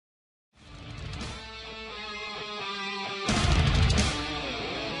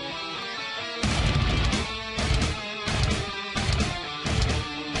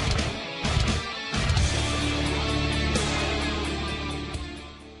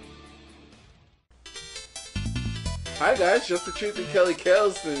Hi guys, JusThaTruth and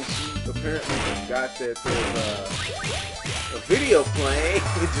Kels, and she apparently forgot that there's a video playing.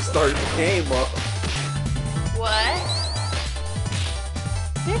 It just started the game up. What?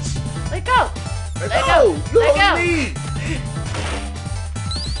 Bitch, let go! Let go! You Let go! me!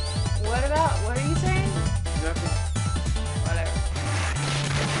 What are you saying? Nothing. Whatever.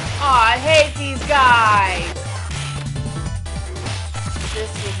 Aw, I hate these guys!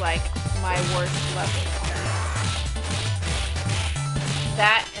 This was like my worst level.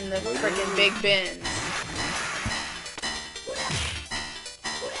 That and the frickin' big bins.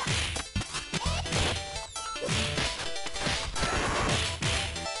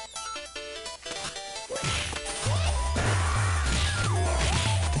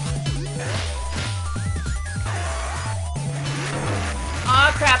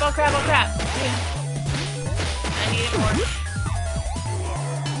 Oh crap, oh crap, oh crap. I need it more.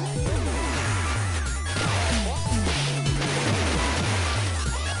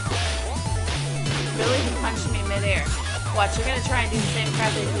 Really? He punched me midair. Watch, you're gonna try and do the same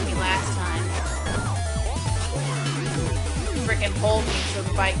crap they did to me last time. Frickin' hold me so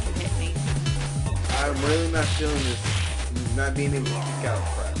the bike can hit me. I'm really not feeling this. Not being able to kick out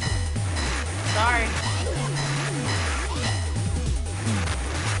crap. Sorry.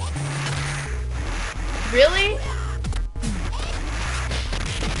 Really?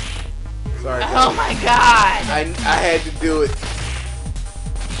 Sorry. Oh my god! I had to do it.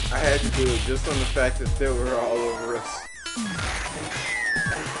 I had to do it just on the fact that they were all over us.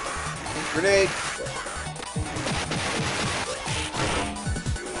 Grenade! There.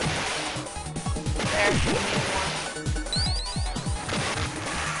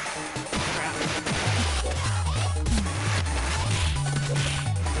 Crap.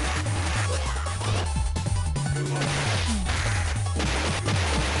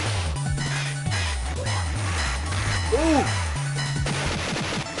 Ooh!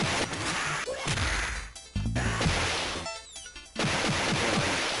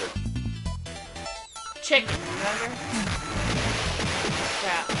 Chicken, remember?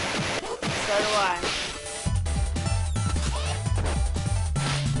 Crap. So do I.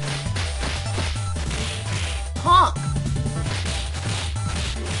 Honk!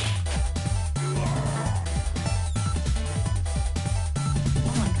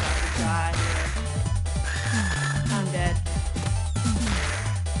 Oh my god, I'm dead.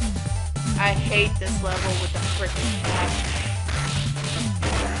 I hate this level with the frickin' passion.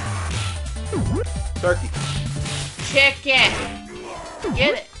 Turkey. Chicken!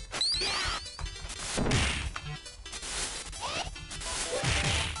 Get it!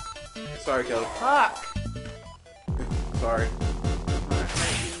 Sorry, Kelly. Fuck! Sorry.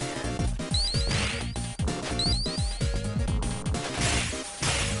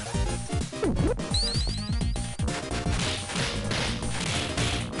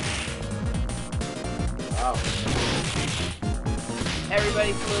 Wow.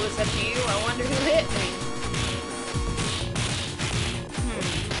 Everybody flew except you. I wonder who hit me.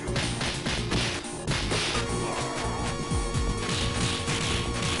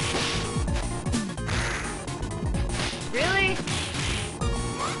 Really?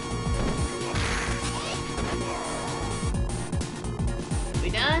 We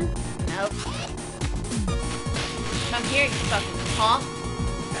done? Nope. Come here, you fucking punk.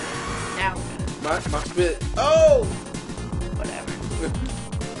 Now we're done. My spit. Oh! Whatever.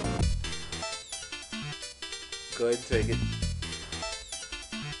 Go ahead and take it.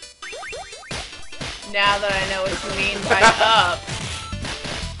 Now that I know what you mean by up.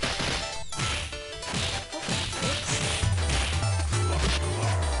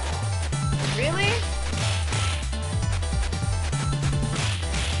 Really?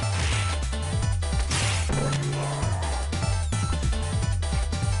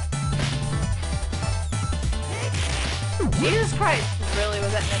 Jesus Christ, really,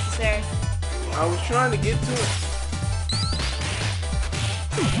 was that necessary? I was trying to get to it.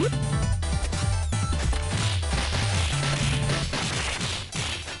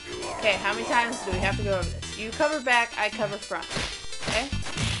 Okay, how many times do we have to go over this? You cover back, I cover front. Okay?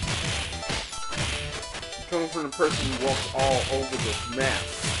 Coming from the person who walks all over this map.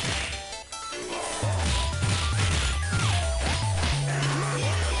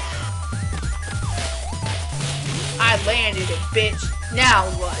 I landed it, bitch. Now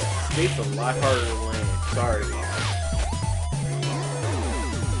what? It's a lot harder to land. Sorry.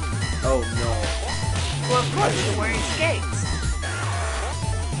 Oh no. Well, of course you're wearing skates.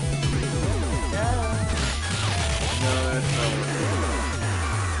 Duh. No, that's not what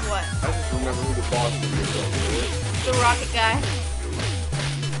What? I just remember who the boss is. The rocket guy.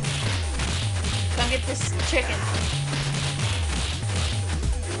 Come get this chicken.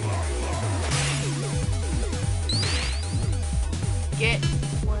 Get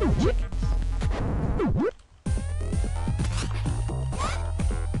one of the chickens.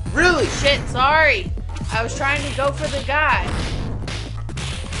 Really? Shit, sorry. I was trying to go for the guy.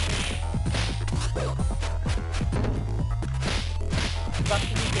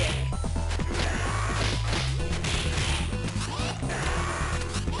 Fucking dick.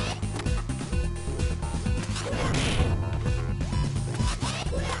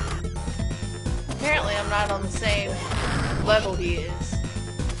 Apparently I'm not on the same level he is.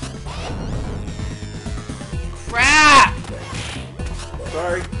 Crap!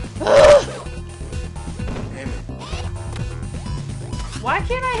 Sorry. Damn it. Why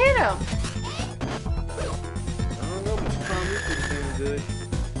can't I hit him? I don't know, but you promised it was good.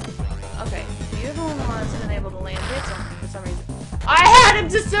 Okay, you're the one that's been able to land hits on me for some reason. I had him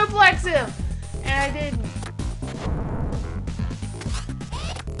to suplex him! And I didn't.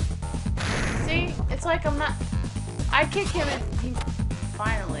 See? It's like I'm not... I kick him and he...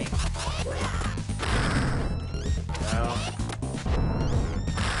 Finally. Wow.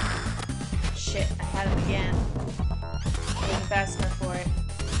 Shit, I had him again. I wasn't fast enough for it.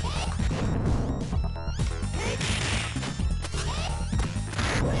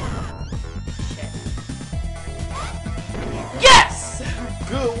 Shit. Yes!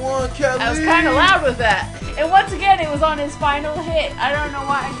 Good one, Kelly. I was kind of loud with that. And once again, it was on his final hit. I don't know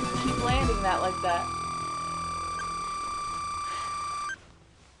why I just keep landing that like that.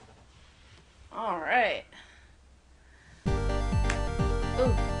 Alright.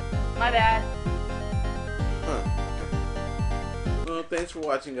 Ooh, my bad. Huh. Well, thanks for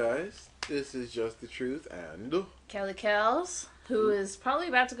watching, guys. This is Just the Truth and Kels, who is probably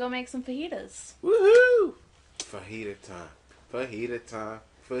about to go make some fajitas. woohoo! Fajita time. Fajita time.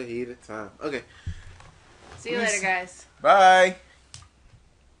 Fajita time. Okay. See you later, guys. Bye.